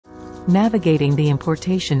Navigating the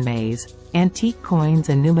importation maze, antique coins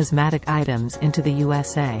and numismatic items into the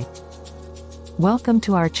USA. Welcome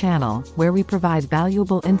to our channel, where we provide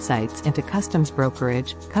valuable insights into customs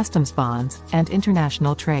brokerage, customs bonds, and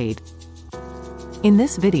international trade. In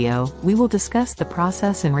this video, we will discuss the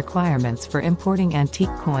process and requirements for importing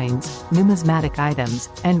antique coins, numismatic items,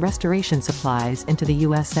 and restoration supplies into the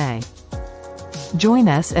USA. Join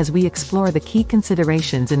us as we explore the key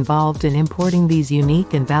considerations involved in importing these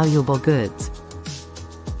unique and valuable goods.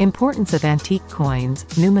 Importance of antique coins,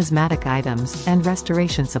 numismatic items, and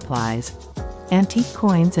restoration supplies. Antique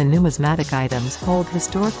coins and numismatic items hold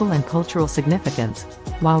historical and cultural significance,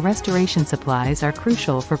 while restoration supplies are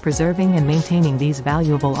crucial for preserving and maintaining these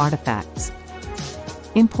valuable artifacts.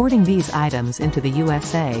 Importing these items into the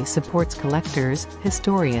USA supports collectors,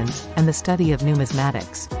 historians, and the study of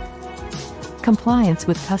numismatics. Compliance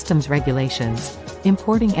with customs regulations.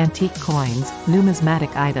 Importing antique coins,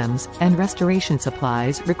 numismatic items, and restoration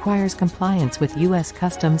supplies requires compliance with U.S.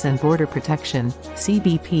 Customs and Border Protection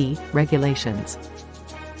 (CBP) regulations.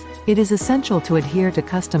 It is essential to adhere to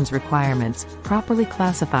customs requirements, properly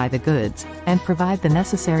classify the goods, and provide the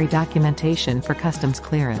necessary documentation for customs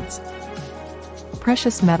clearance.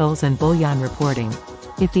 Precious metals and bullion reporting.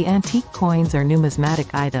 If the antique coins or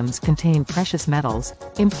numismatic items contain precious metals,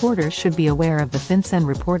 importers should be aware of the FinCEN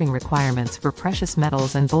reporting requirements for precious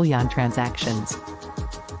metals and bullion transactions.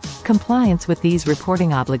 Compliance with these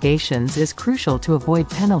reporting obligations is crucial to avoid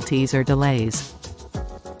penalties or delays.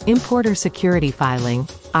 Importer Security Filing,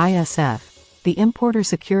 ISF. The Importer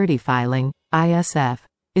Security Filing, ISF,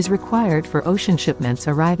 is required for ocean shipments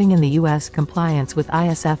arriving in the U.S. Compliance with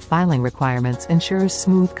ISF filing requirements ensures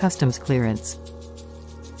smooth customs clearance.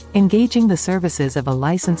 Engaging the services of a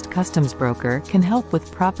licensed customs broker can help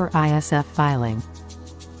with proper ISF filing.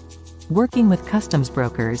 Working with customs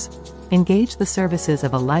brokers. Engage the services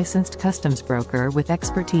of a licensed customs broker with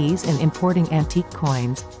expertise in importing antique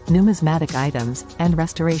coins, numismatic items, and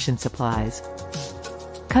restoration supplies.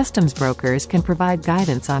 Customs brokers can provide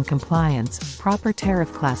guidance on compliance, proper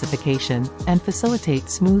tariff classification, and facilitate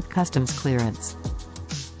smooth customs clearance.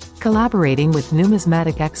 Collaborating with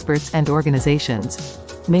numismatic experts and organizations.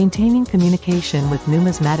 Maintaining communication with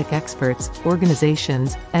numismatic experts,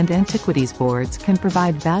 organizations, and antiquities boards can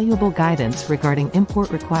provide valuable guidance regarding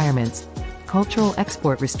import requirements, cultural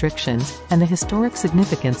export restrictions, and the historic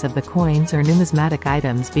significance of the coins or numismatic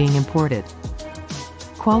items being imported.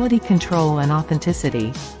 Quality control and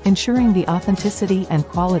authenticity. Ensuring the authenticity and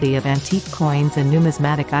quality of antique coins and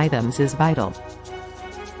numismatic items is vital.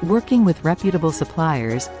 Working with reputable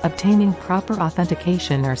suppliers, obtaining proper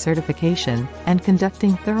authentication or certification, and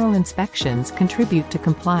conducting thorough inspections contribute to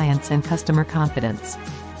compliance and customer confidence.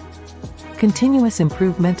 Continuous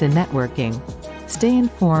improvement and networking. Stay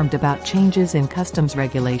informed about changes in customs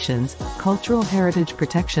regulations, cultural heritage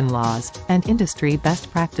protection laws, and industry best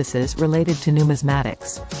practices related to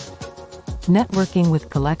numismatics. Networking with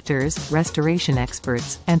collectors, restoration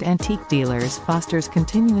experts, and antique dealers fosters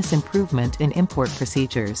continuous improvement in import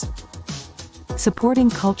procedures. Supporting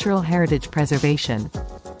cultural heritage preservation.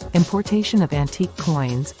 Importation of antique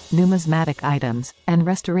coins, numismatic items, and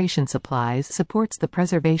restoration supplies supports the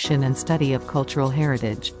preservation and study of cultural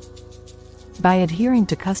heritage. By adhering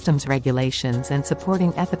to customs regulations and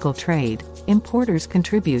supporting ethical trade, importers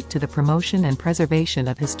contribute to the promotion and preservation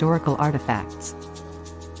of historical artifacts.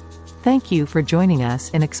 Thank you for joining us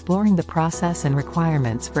in exploring the process and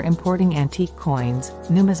requirements for importing antique coins,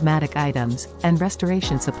 numismatic items, and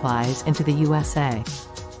restoration supplies into the USA.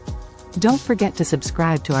 Don't forget to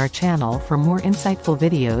subscribe to our channel for more insightful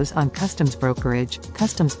videos on customs brokerage,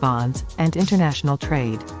 customs bonds, and international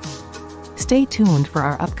trade. Stay tuned for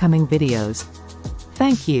our upcoming videos.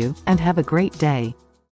 Thank you, and have a great day.